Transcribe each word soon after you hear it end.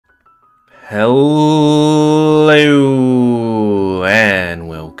Hello and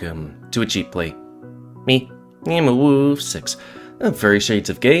welcome to a cheat play. Me, GamerWolfSix, of Furry Shades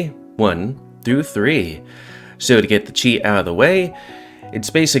of Gay 1 through 3. So to get the cheat out of the way, it's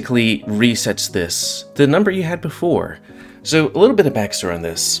basically resets this to the number you had before. So a little bit of backstory on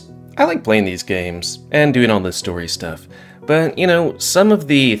this. I like playing these games and doing all this story stuff, but you know, some of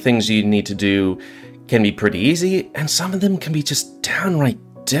the things you need to do can be pretty easy, and some of them can be just downright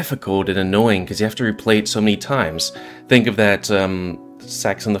difficult and annoying because you have to replay it so many times. Think of that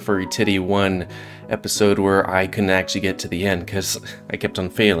Sax on the Furry Titty 1 episode where I couldn't actually get to the end because I kept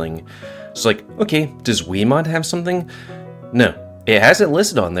on failing. It's like, okay, does Wiimod have something? No, it has it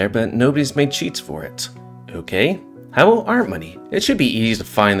listed on there, but nobody's made cheats for it. Okay, how about art money? It should be easy to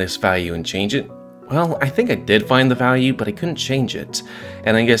find this value and change it. Well, I think I did find the value, but I couldn't change it.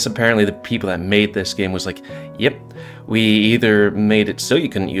 And I guess apparently the people that made this game was like, yep, we either made it so you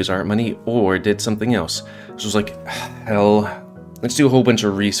couldn't use art money or did something else. So I was like, hell, let's do a whole bunch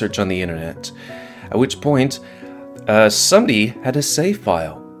of research on the internet. At which point, somebody had a save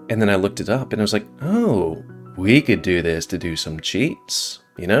file. And then I looked it up and I was like, oh, we could do this to do some cheats,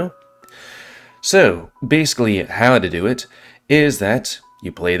 you know? So basically how to do it is that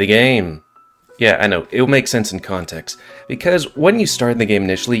you play the game. Yeah, I know, it'll make sense in context, because when you start the game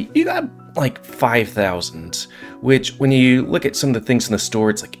initially, you got like 5,000, which when you look at some of the things in the store,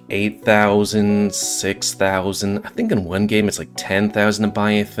 it's like 8,000, 6,000, I think in one game it's like 10,000 to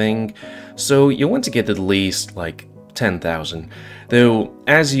buy a thing, so you want to get at least like 10,000, though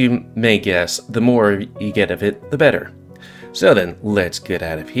as you may guess, the more you get of it, the better. So then, let's get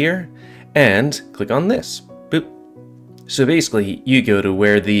out of here, and click on this. Boop. So basically, you go to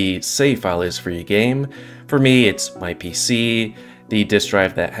where the save file is for your game. For me, it's my PC, the disk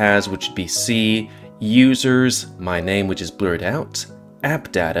drive that has, which would be C, users, my name, which is blurred out,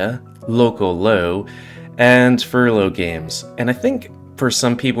 app data, local low, and furlough games. And I think for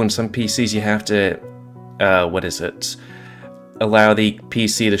some people and some PCs, you have to, allow the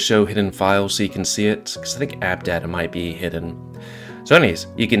PC to show hidden files so you can see it, because I think app data might be hidden. So anyways,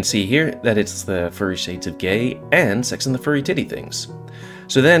 you can see here that it's the Furry Shades of Gay and Sex and the Furry Titty things.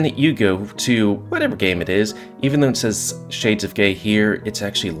 So then you go to whatever game it is, even though it says Shades of Gay here, it's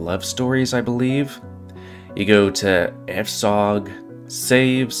actually Love Stories, I believe. You go to FSOG,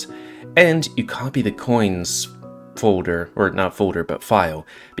 Saves, and you copy the coins folder, or not folder, but file,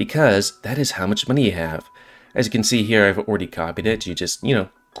 because that is how much money you have. As you can see here, I've already copied it, you just, you know,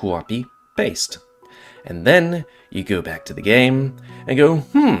 copy, paste. And then you go back to the game and go,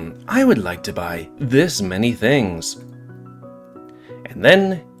 I would like to buy this many things. And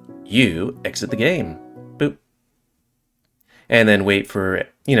then you exit the game. Boop. And then wait for,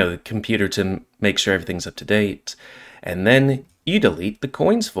 you know, the computer to make sure everything's up to date. And then you delete the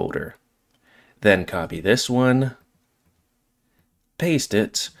coins folder. Then copy this one, paste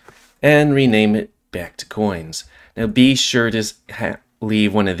it, and rename it back to coins. Now be sure to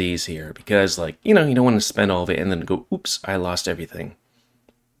leave one of these here, because, like, you know, you don't want to spend all of it and then go, oops, I lost everything.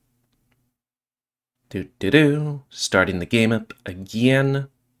 Starting the game up again.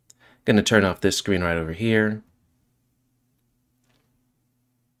 Gonna turn off this screen right over here.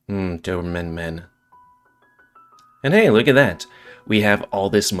 Doberman. And hey, look at that. We have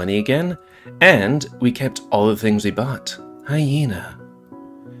all this money again, and we kept all the things we bought. Hyena.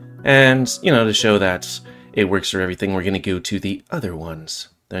 And, you know, to show that it works for everything, we're going to go to the other ones.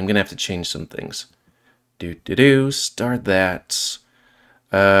 Then I'm going to have to change some things. Start that.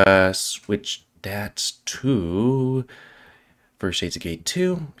 Switch that to Furry Shades of Gay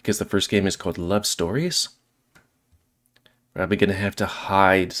 2, because the first game is called Love Stories. Probably going to have to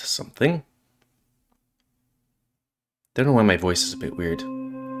hide something. Don't know why my voice is a bit weird.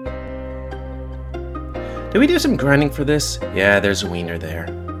 Did we do some grinding for this? Yeah, there's a wiener there.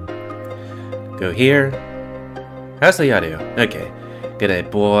 Go here. How's the audio? Okay. Good day,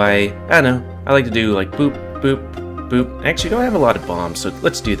 boy. I know. I like to do like boop, boop, boop. Actually, don't have a lot of bombs, so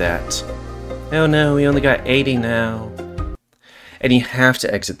let's do that. Oh no, we only got 80 now. And you have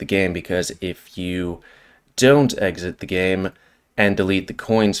to exit the game, because if you don't exit the game and delete the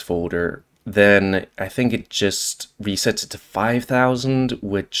coins folder, then I think it just resets it to 5,000,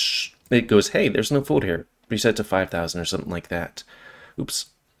 which it goes, hey, there's no folder here. Reset to 5,000 or something like that. Oops.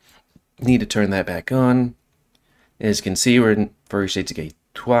 Need to turn that back on. As you can see, we're in Furry Shades of Gay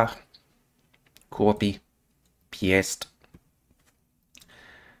 3. Copy. Paste.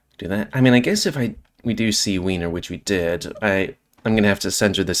 Do that. I mean, I guess if we do see wiener, which we did, I'm going to have to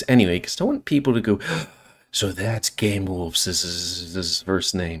censor this anyway, because I don't want people to go, so that's GamerWolfSix's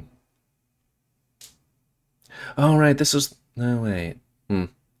first name. Alright, this was... No, wait.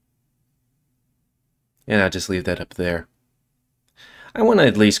 Yeah, I'll just leave that up there. I want to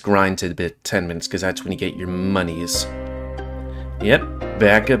at least grind to the 10 minutes, because that's when you get your monies. Yep,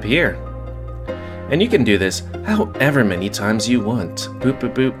 back up here. And you can do this however many times you want. Boop,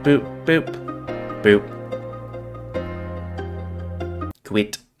 boop, boop, boop, boop, boop.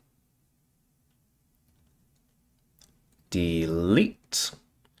 Quit. Delete.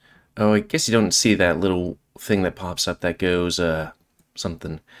 Oh, I guess you don't see that little thing that pops up that goes,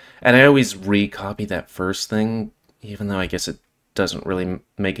 something. And I always recopy that first thing, even though I guess it doesn't really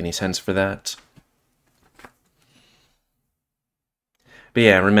make any sense for that. But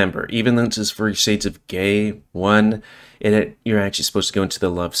yeah, remember, even though this is Furry Shades of Gay 1, you're actually supposed to go into the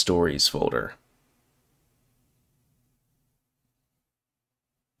Love Stories folder.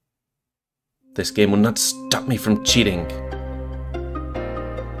 This game will not stop me from cheating.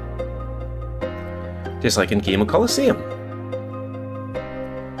 Just like in Game of Coliseum.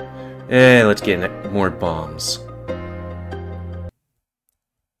 Let's get more bombs.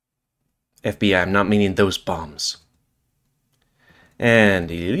 FBI, I'm not meaning those bombs. And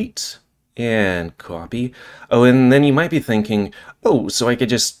delete. And copy. Oh, and then you might be thinking, oh, so I could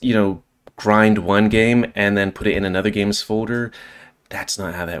just, grind one game and then put it in another game's folder. That's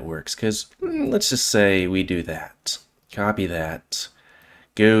not how that works, because let's just say we do that. Copy that.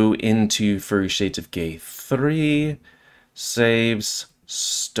 Go into Furry Shades of Gay 3. Saves.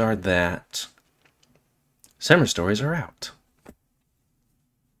 Start that. Summer stories are out.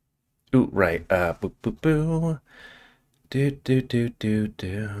 Ooh, right. Boo, boo, boo. Do, do, do, do,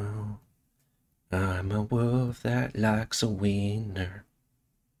 do. I'm a wolf that likes a wiener.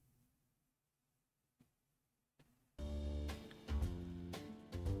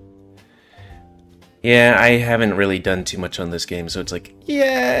 Yeah, I haven't really done too much on this game, so it's like,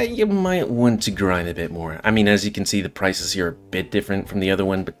 yeah, you might want to grind a bit more. I mean, as you can see, the prices here are a bit different from the other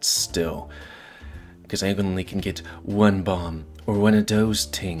one, but still. Because I only can get one bomb, or one of those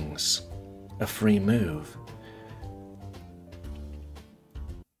things. A free move.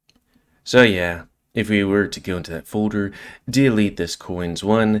 So yeah, if we were to go into that folder, delete this coins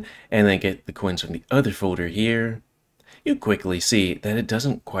one, and then get the coins from the other folder here, you quickly see that it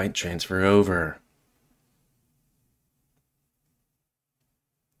doesn't quite transfer over.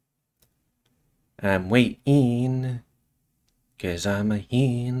 I'm waiting, 'cause I'm a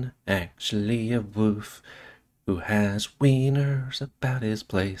hen, actually a wolf, who has wieners about his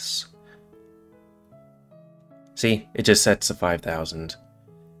place. See, it just sets to 5,000.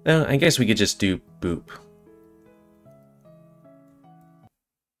 Well, I guess we could just do boop.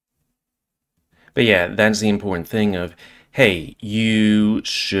 But yeah, that's the important thing of, hey, you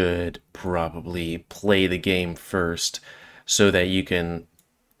should probably play the game first so that you can,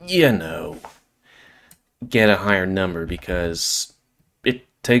 get a higher number, because it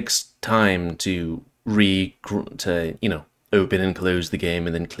takes time to open and close the game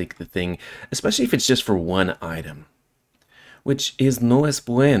and then click the thing, especially if it's just for one item, which is no es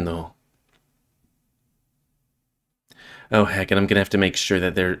bueno. Oh heck, and I'm gonna have to make sure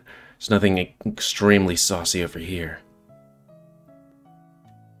that there's nothing extremely saucy over here.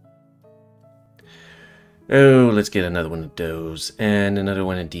 Oh, let's get another one of those and another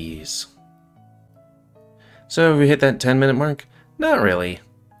one of these. So have we hit that 10-minute mark? Not really.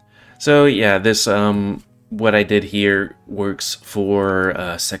 So yeah, this what I did here works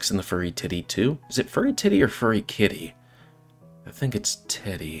for Sex and the Furry Titty too. Is it Furry Titty or Furry Kitty? I think it's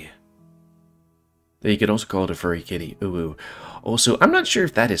Titty. You could also call it a Furry Kitty. Ooh. Also, I'm not sure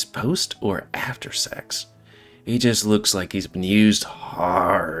if that is post or after sex. He just looks like he's been used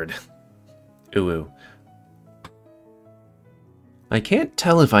hard. Ooh. I can't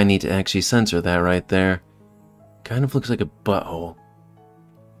tell if I need to actually censor that right there. Kind of looks like a butthole.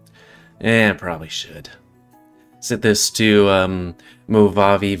 Probably should. Set this to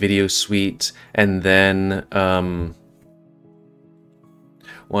Movavi Video Suite, and then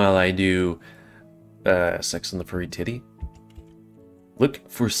while I do Sex on the Furry Titty, look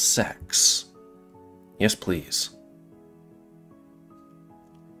for sex. Yes, please.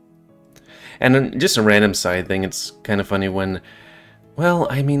 And then just a random side thing, it's kind of funny when, well,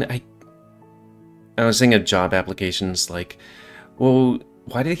 I mean, I was thinking of job applications like, well,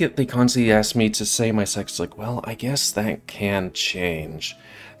 why did they constantly ask me to say my sex? Like, well, I guess that can change.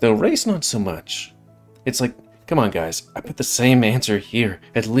 Though race, not so much. It's like, come on, guys, I put the same answer here.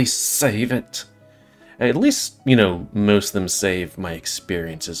 At least save it. At least, most of them save my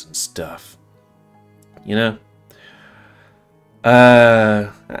experiences and stuff. I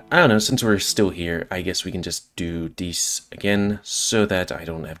don't know, since we're still here, I guess we can just do these again so that I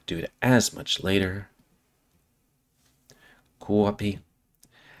don't have to do it as much later. Copy.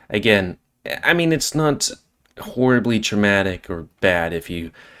 Again, I mean, it's not horribly traumatic or bad if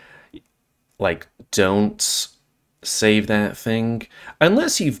you, like, don't save that thing.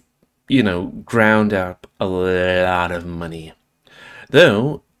 Unless you've, ground up a lot of money.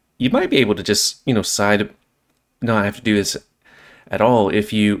 Though, you might be able to just, not have to do this at all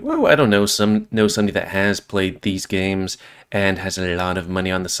if you, well, I don't know, know somebody that has played these games and has a lot of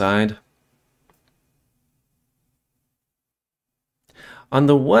money on the side. On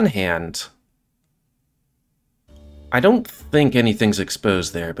the one hand, I don't think anything's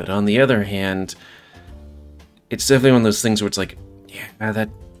exposed there, but on the other hand, it's definitely one of those things where it's like, yeah, that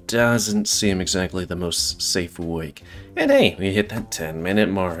doesn't seem exactly the most safe way. And hey, we hit that 10-minute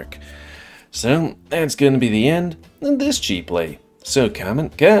mark. So, that's going to be the end of this cheat play. So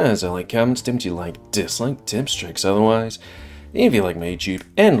comment, guys, I like comments, don't you like, dislike, tips, tricks, otherwise. If you like my YouTube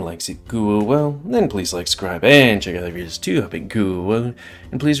and likes it cool well, then please like, subscribe, and check out the videos to help it cool well.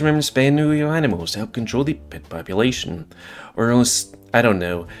 And please remember to spay new your animals to help control the pet population. Or else, I don't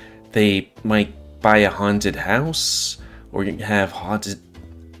know, they might buy a haunted house, or have haunted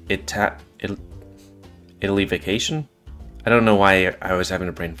Italy vacation? I don't know why I was having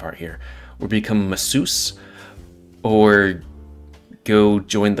a brain fart here. Or become a masseuse, or go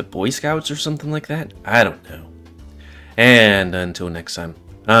join the Boy Scouts or something like that? I don't know. And until next time,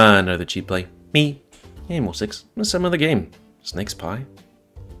 another cheat play. Me, GamerWolfSix, with some other game. Snake's Pie?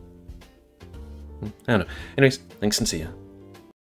 I don't know. Anyways, thanks and see ya.